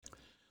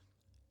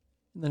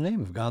In the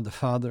name of God the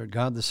Father,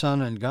 God the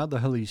Son, and God the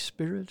Holy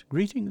Spirit,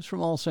 greetings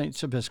from All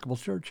Saints Episcopal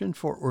Church in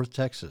Fort Worth,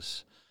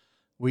 Texas.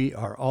 We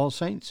are All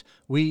Saints.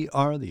 We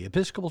are the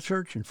Episcopal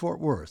Church in Fort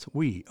Worth.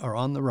 We are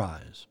on the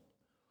rise.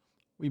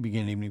 We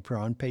begin evening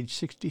prayer on page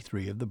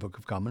 63 of the Book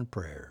of Common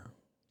Prayer.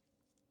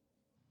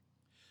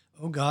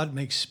 O God,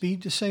 make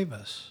speed to save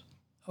us.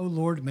 O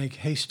Lord, make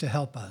haste to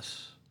help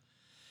us.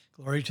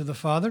 Glory to the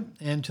Father,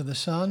 and to the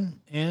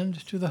Son,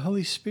 and to the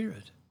Holy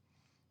Spirit,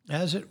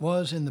 as it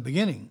was in the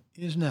beginning,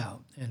 is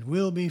now, and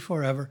will be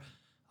forever.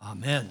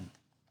 Amen.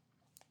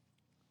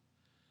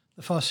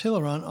 The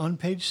Phosphilieron on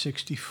page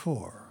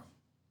 64.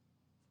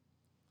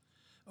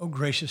 O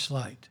gracious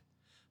light,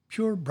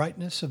 pure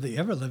brightness of the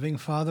ever-living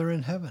Father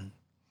in heaven,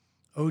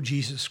 O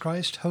Jesus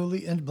Christ,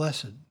 holy and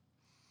blessed,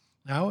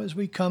 now as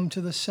we come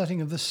to the setting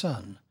of the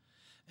sun,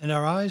 and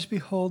our eyes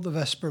behold the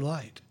vesper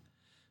light,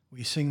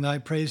 we sing thy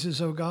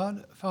praises, O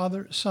God,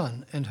 Father,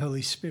 Son, and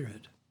Holy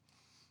Spirit.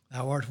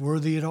 Thou art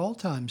worthy at all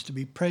times to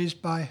be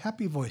praised by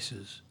happy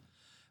voices,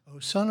 O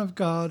Son of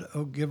God,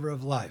 O Giver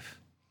of life,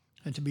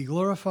 and to be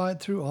glorified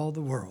through all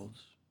the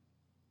worlds.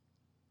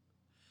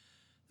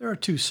 There are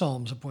two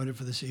psalms appointed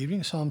for this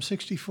evening, Psalm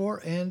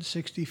 64 and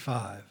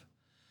 65.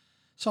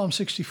 Psalm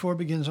 64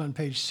 begins on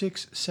page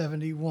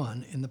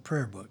 671 in the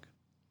prayer book.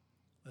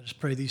 Let us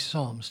pray these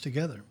psalms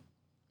together.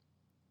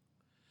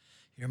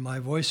 Hear my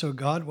voice, O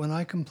God, when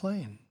I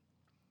complain.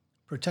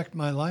 Protect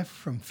my life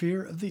from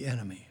fear of the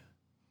enemy.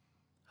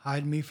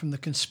 Hide me from the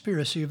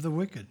conspiracy of the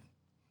wicked,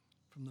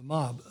 from the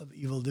mob of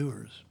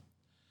evildoers.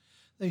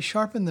 They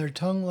sharpen their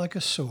tongue like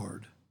a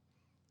sword,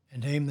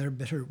 and aim their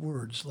bitter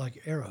words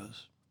like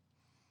arrows,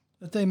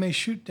 that they may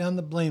shoot down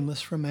the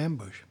blameless from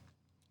ambush.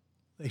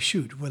 They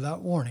shoot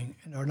without warning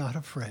and are not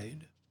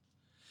afraid.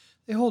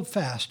 They hold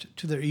fast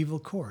to their evil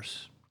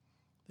course.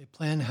 They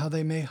plan how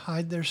they may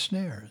hide their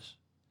snares.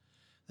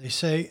 They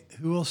say,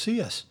 who will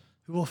see us?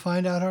 Who will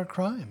find out our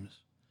crimes?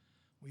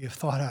 We have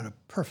thought out a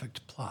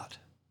perfect plot.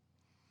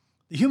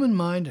 The human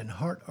mind and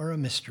heart are a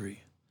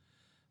mystery,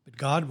 but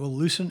God will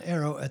loose an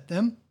arrow at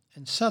them,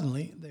 and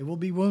suddenly they will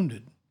be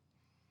wounded.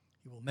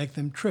 He will make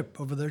them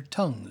trip over their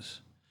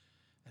tongues,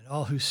 and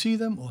all who see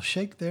them will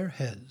shake their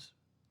heads.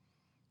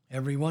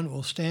 Everyone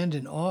will stand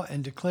in awe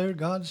and declare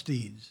God's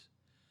deeds.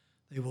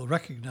 They will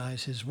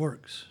recognize his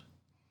works.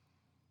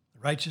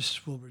 The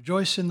righteous will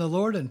rejoice in the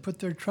Lord and put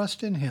their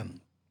trust in him,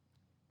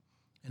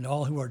 and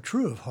all who are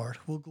true of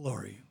heart will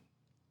glory.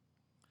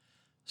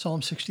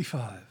 Psalm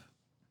 65.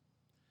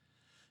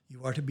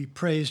 You are to be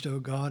praised,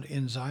 O God,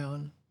 in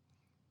Zion.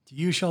 To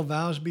you shall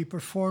vows be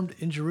performed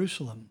in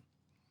Jerusalem.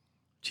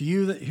 To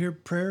you that hear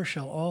prayer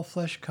shall all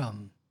flesh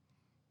come,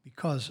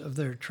 because of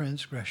their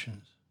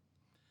transgressions.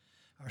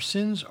 Our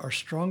sins are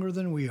stronger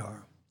than we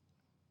are,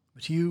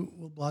 but you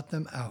will blot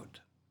them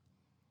out.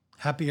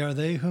 Happy are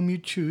they whom you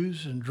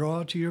choose and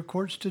draw to your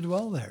courts to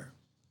dwell there.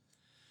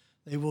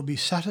 They will be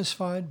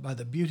satisfied by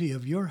the beauty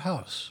of your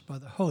house, by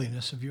the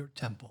holiness of your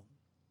temple.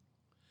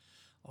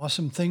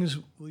 Awesome things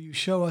will you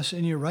show us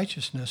in your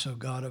righteousness, O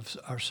God of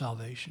our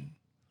salvation,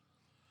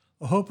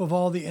 the hope of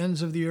all the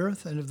ends of the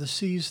earth and of the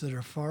seas that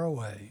are far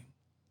away.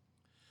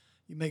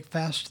 You make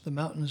fast the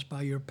mountains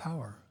by your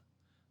power.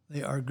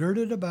 They are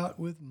girded about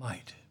with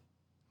might.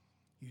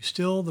 You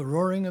still the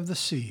roaring of the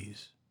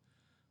seas,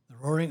 the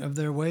roaring of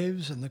their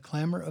waves and the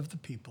clamor of the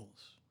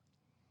peoples.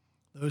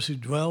 Those who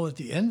dwell at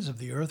the ends of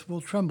the earth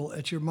will tremble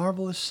at your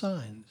marvelous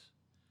signs.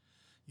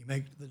 You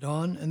make the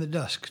dawn and the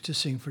dusk to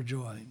sing for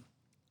joy.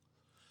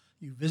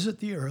 You visit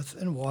the earth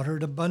and water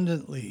it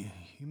abundantly.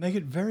 You make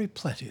it very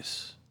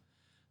plenteous.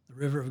 The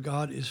river of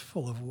God is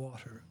full of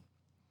water.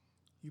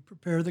 You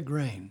prepare the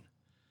grain,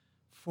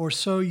 for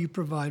so you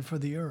provide for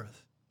the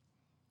earth.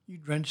 You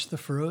drench the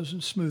furrows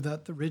and smooth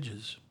out the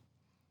ridges.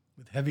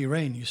 With heavy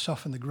rain you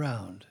soften the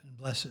ground and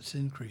bless its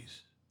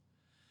increase.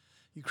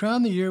 You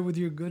crown the year with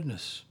your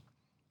goodness,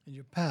 and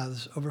your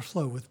paths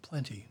overflow with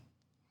plenty.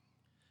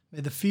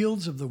 May the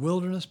fields of the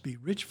wilderness be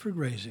rich for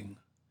grazing,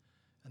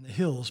 and the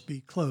hills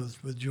be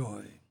clothed with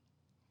joy.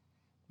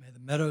 May the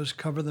meadows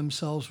cover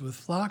themselves with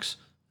flocks,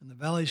 and the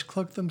valleys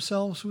cloak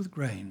themselves with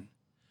grain.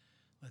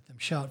 Let them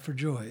shout for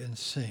joy and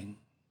sing.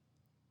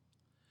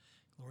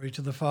 Glory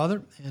to the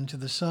Father, and to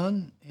the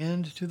Son,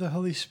 and to the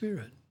Holy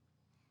Spirit,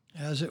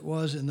 as it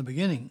was in the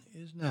beginning,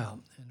 is now,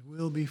 and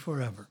will be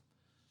forever.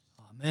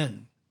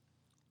 Amen.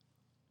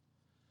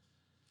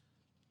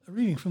 A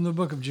reading from the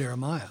book of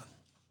Jeremiah.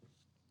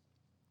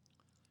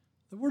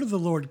 The word of the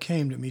Lord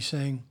came to me,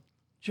 saying,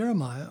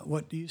 Jeremiah,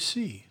 what do you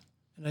see?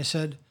 And I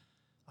said,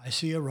 I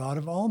see a rod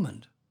of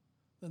almond.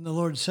 Then the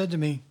Lord said to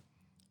me,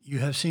 You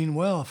have seen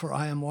well, for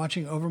I am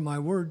watching over my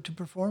word to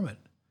perform it.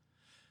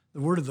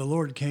 The word of the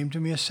Lord came to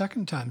me a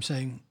second time,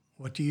 saying,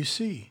 What do you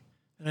see?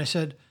 And I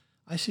said,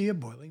 I see a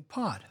boiling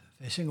pot,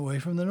 facing away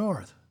from the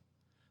north.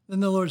 Then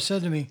the Lord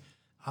said to me,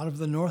 Out of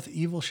the north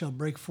evil shall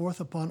break forth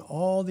upon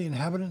all the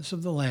inhabitants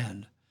of the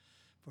land.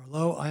 For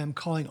lo, I am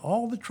calling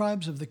all the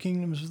tribes of the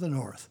kingdoms of the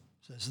north,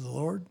 says the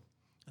Lord,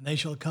 and they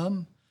shall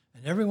come,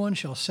 and everyone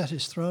shall set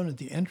his throne at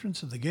the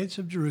entrance of the gates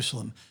of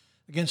Jerusalem,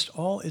 against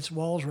all its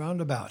walls round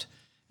about,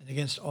 and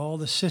against all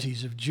the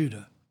cities of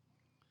Judah.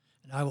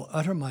 And I will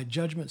utter my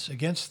judgments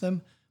against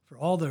them for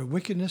all their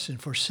wickedness in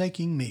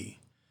forsaking me.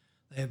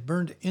 They have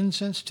burned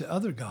incense to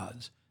other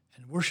gods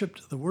and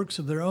worshipped the works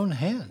of their own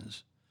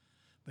hands.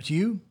 But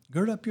you,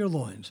 gird up your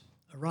loins,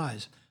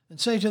 arise, and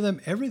say to them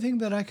everything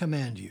that I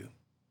command you.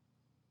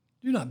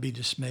 Do not be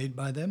dismayed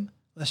by them,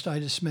 lest I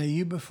dismay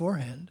you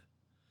beforehand.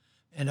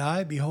 And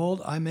I,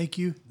 behold, I make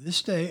you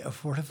this day a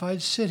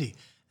fortified city,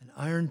 an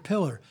iron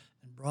pillar,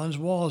 and bronze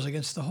walls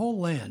against the whole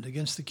land,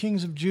 against the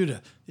kings of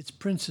Judah, its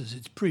princes,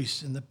 its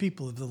priests, and the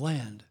people of the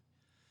land.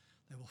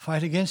 They will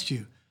fight against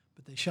you,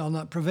 but they shall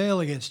not prevail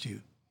against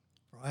you.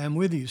 For I am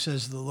with you,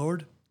 says the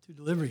Lord, to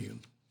deliver you.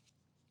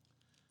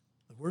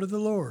 The word of the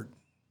Lord.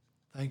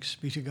 Thanks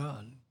be to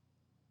God.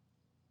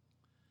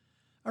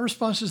 Our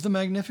response is the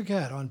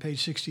Magnificat on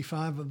page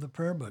 65 of the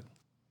prayer book.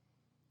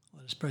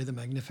 Let us pray the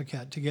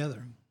Magnificat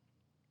together.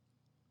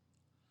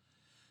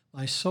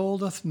 My soul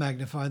doth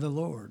magnify the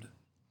Lord,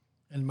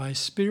 and my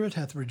spirit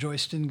hath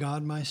rejoiced in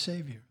God my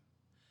Saviour.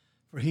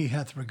 For he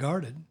hath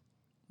regarded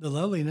the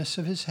lowliness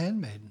of his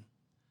handmaiden.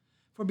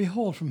 For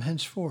behold, from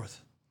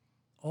henceforth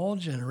all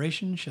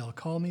generations shall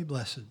call me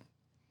blessed.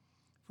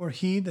 For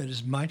he that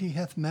is mighty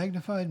hath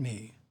magnified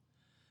me,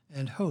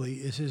 and holy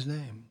is his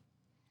name.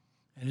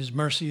 And his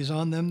mercy is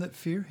on them that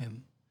fear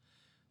him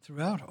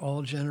throughout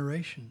all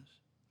generations.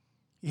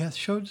 He hath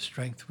showed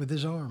strength with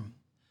his arm.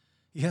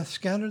 He hath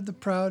scattered the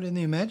proud in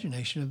the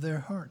imagination of their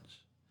hearts.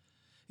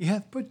 He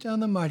hath put down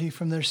the mighty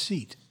from their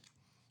seat,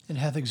 and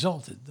hath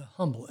exalted the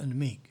humble and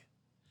meek.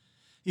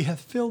 He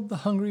hath filled the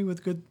hungry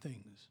with good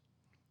things,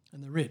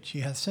 and the rich he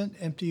hath sent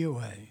empty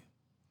away.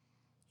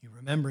 He,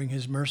 remembering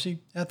his mercy,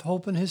 hath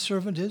holpen his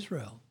servant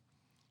Israel,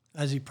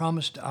 as he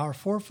promised to our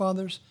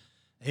forefathers,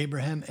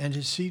 Abraham and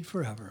his seed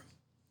forever.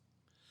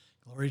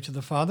 Glory to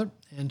the Father,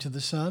 and to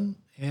the Son,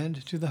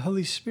 and to the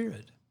Holy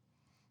Spirit,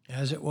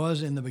 as it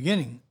was in the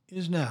beginning,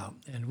 is now,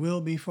 and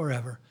will be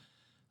forever.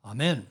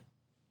 Amen.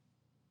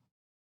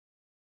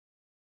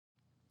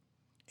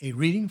 A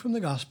reading from the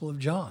Gospel of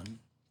John.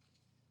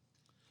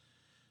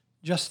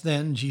 Just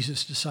then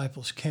Jesus'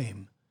 disciples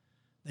came.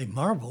 They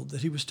marveled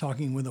that he was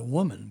talking with a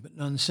woman, but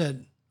none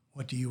said,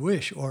 "What do you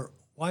wish?" or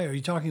 "Why are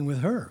you talking with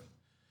her?"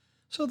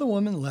 So the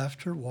woman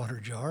left her water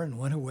jar and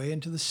went away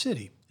into the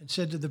city and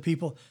said to the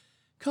people,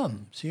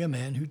 "Come, see a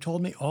man who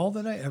told me all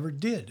that I ever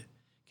did.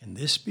 Can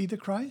this be the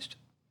Christ?"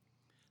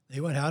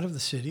 They went out of the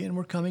city and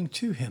were coming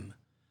to him.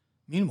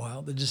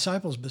 Meanwhile, the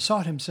disciples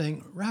besought him,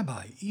 saying,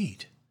 "Rabbi,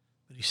 eat."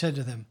 But he said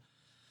to them,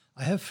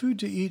 "I have food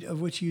to eat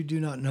of which you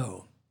do not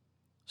know."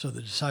 So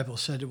the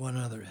disciples said to one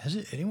another, "Has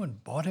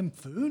anyone bought him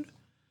food?"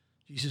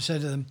 Jesus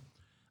said to them,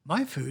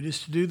 "My food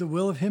is to do the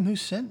will of him who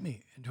sent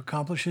me and to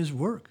accomplish his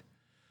work.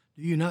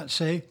 Do you not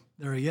say,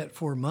 'There are yet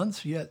 4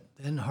 months, yet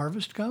then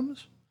harvest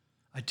comes'?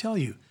 I tell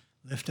you,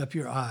 lift up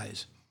your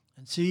eyes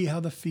and see how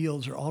the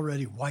fields are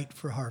already white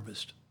for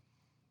harvest.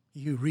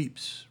 He who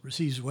reaps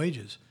receives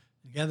wages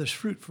and gathers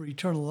fruit for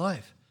eternal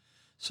life,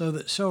 so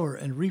that sower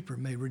and reaper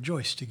may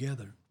rejoice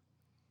together.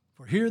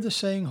 For here the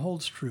saying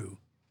holds true,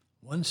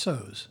 one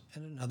sows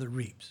and another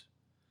reaps.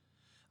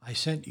 I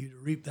sent you to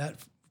reap that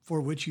for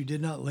which you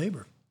did not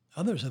labor.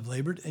 Others have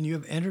labored, and you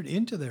have entered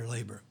into their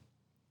labor."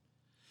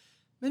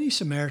 Many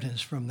Samaritans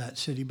from that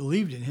city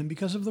believed in him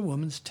because of the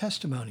woman's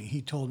testimony.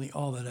 "He told me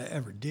all that I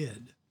ever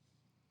did."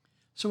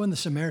 So when the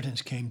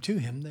Samaritans came to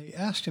him, they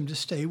asked him to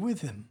stay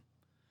with him.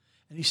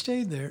 And he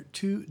stayed there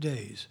 2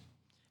 days,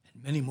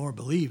 and many more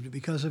believed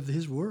because of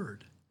his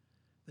word.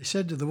 They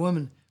said to the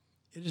woman,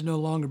 "It is no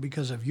longer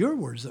because of your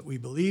words that we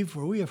believe,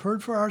 for we have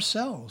heard for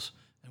ourselves,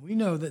 and we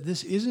know that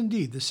this is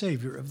indeed the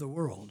Savior of the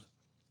world."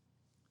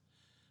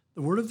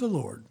 The word of the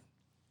Lord.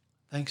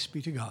 Thanks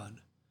be to God.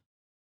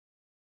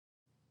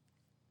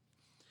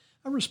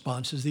 Our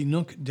response is the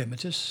Nunc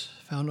Dimittis,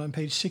 found on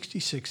page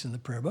 66 in the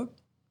prayer book.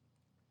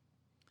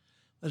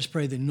 Let us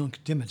pray the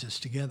Nunc Dimittis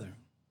together.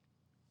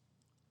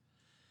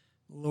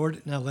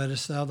 Lord, now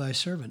lettest thou thy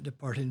servant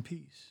depart in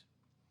peace,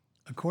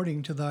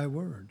 according to thy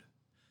word.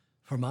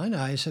 For mine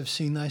eyes have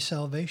seen thy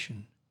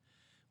salvation,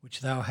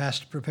 which thou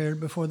hast prepared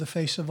before the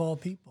face of all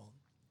people,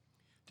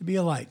 to be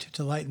a light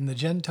to lighten the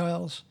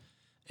Gentiles,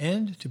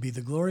 and to be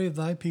the glory of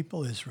thy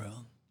people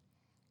Israel.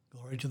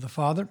 Glory to the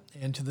Father,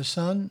 and to the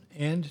Son,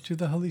 and to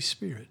the Holy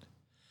Spirit,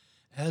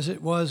 as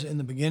it was in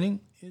the beginning,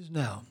 is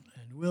now,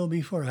 and will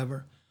be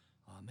forever.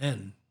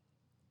 Amen.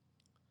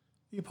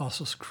 The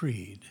Apostles'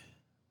 Creed.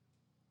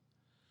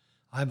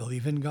 I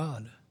believe in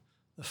God,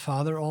 the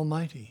Father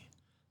Almighty,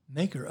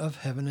 maker of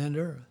heaven and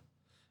earth,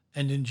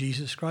 and in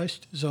Jesus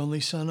Christ, his only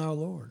Son, our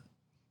Lord,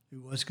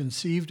 who was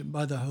conceived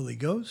by the Holy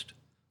Ghost,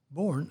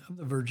 born of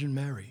the Virgin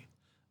Mary,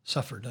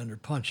 suffered under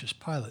Pontius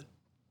Pilate,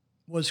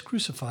 was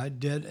crucified,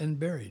 dead, and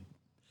buried.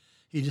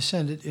 He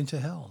descended into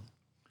hell.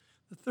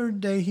 The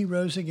 3rd day he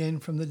rose again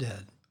from the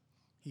dead.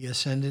 He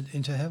ascended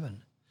into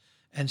heaven,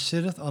 and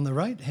sitteth on the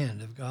right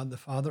hand of God the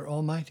Father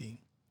Almighty.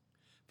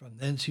 From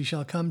thence he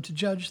shall come to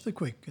judge the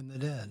quick and the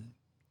dead.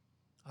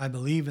 I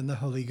believe in the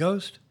Holy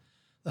Ghost,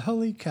 the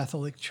Holy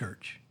Catholic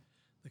Church,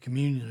 the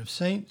communion of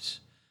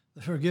saints,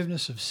 the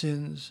forgiveness of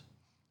sins,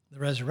 the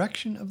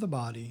resurrection of the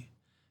body,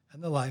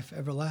 and the life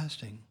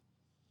everlasting.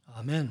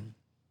 Amen.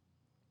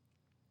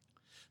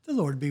 The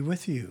Lord be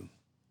with you.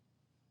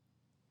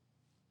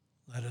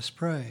 Let us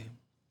pray.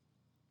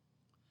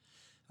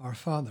 Our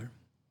Father,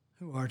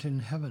 who art in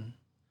heaven,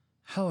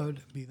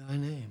 hallowed be thy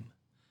name.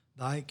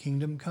 Thy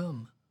kingdom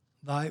come,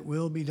 thy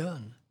will be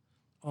done,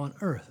 on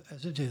earth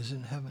as it is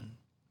in heaven.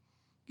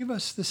 Give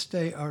us this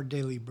day our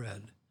daily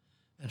bread,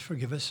 and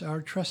forgive us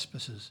our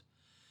trespasses,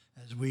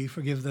 as we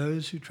forgive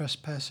those who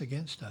trespass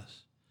against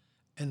us.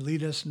 And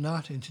lead us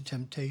not into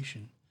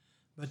temptation,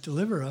 but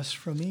deliver us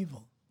from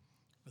evil.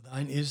 For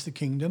thine is the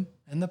kingdom,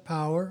 and the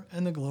power,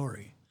 and the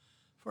glory,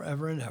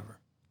 forever and ever.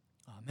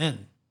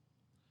 Amen.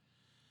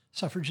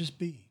 Suffrages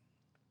B.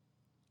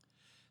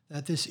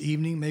 That this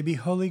evening may be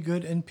holy,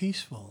 good, and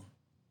peaceful,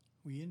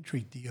 we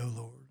entreat thee, O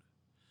Lord.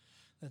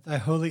 That thy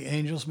holy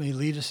angels may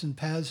lead us in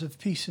paths of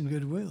peace and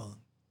goodwill,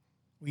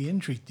 we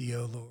entreat thee,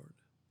 O Lord.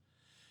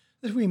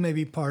 That we may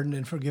be pardoned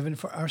and forgiven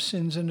for our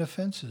sins and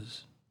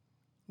offenses,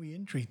 we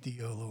entreat thee,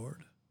 O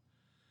Lord.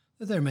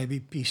 That there may be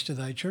peace to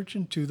thy church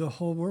and to the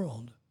whole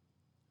world,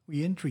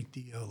 we entreat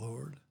thee, O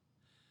Lord.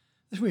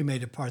 That we may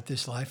depart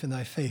this life in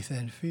thy faith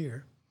and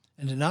fear,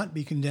 and to not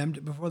be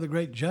condemned before the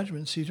great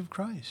judgment seat of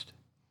Christ,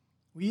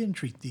 we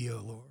entreat thee, O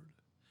Lord.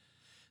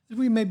 That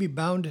we may be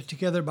bound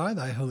together by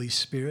thy Holy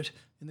Spirit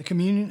in the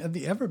communion of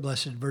the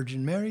ever-blessed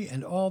Virgin Mary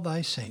and all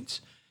thy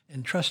saints,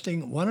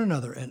 entrusting one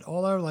another and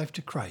all our life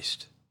to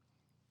Christ,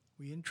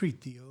 we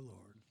entreat thee, O Lord.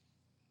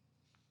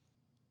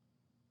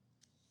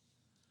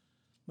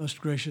 Most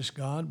gracious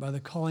God, by the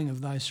calling of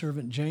thy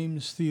servant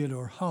James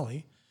Theodore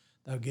Holly,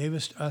 thou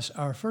gavest us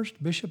our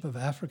first bishop of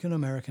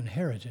African-American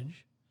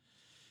heritage.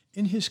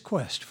 In his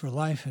quest for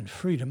life and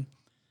freedom,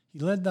 he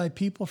led thy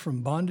people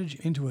from bondage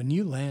into a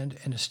new land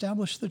and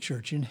established the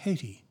church in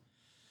Haiti.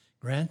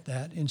 Grant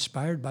that,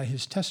 inspired by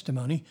his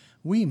testimony,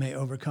 we may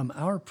overcome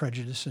our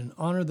prejudice and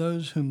honor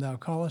those whom thou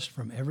callest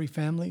from every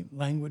family,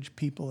 language,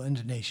 people,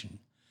 and nation.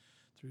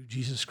 Through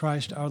Jesus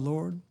Christ our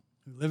Lord,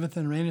 who liveth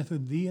and reigneth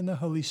with thee in the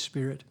Holy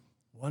Spirit,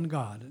 one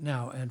God,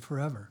 now and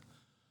forever.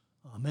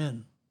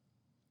 Amen.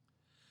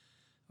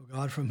 O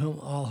God, from whom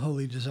all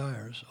holy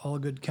desires, all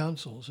good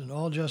counsels, and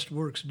all just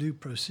works do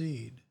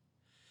proceed,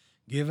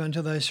 give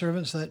unto thy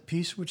servants that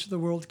peace which the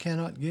world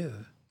cannot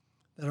give,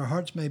 that our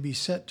hearts may be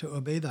set to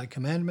obey thy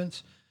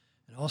commandments,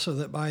 and also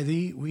that by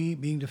thee we,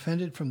 being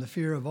defended from the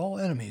fear of all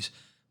enemies,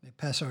 may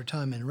pass our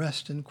time in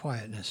rest and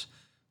quietness,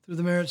 through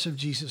the merits of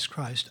Jesus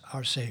Christ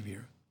our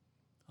Savior.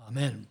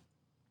 Amen.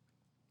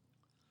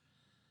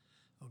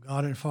 O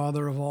God and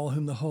Father of all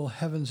whom the whole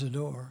heavens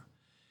adore,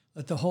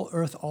 let the whole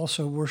earth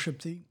also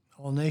worship thee,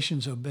 all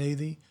nations obey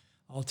thee,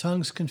 all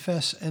tongues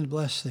confess and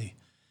bless thee,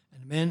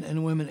 and men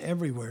and women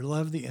everywhere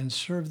love thee and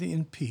serve thee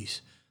in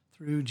peace,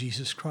 through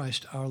Jesus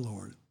Christ our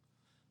Lord.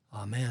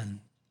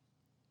 Amen.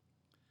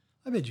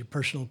 I bid you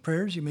personal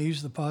prayers. You may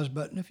use the pause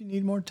button if you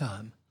need more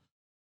time.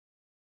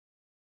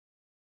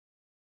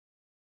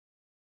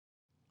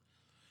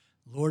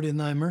 Lord, in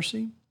thy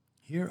mercy,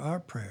 hear our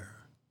prayer.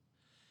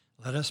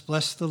 Let us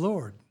bless the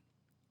Lord.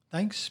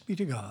 Thanks be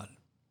to God.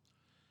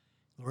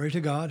 Glory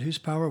to God, whose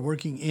power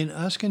working in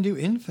us can do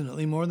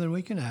infinitely more than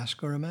we can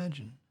ask or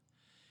imagine.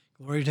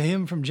 Glory to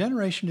him from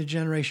generation to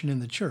generation in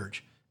the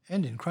church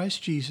and in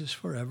Christ Jesus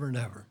forever and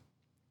ever.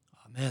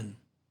 Amen.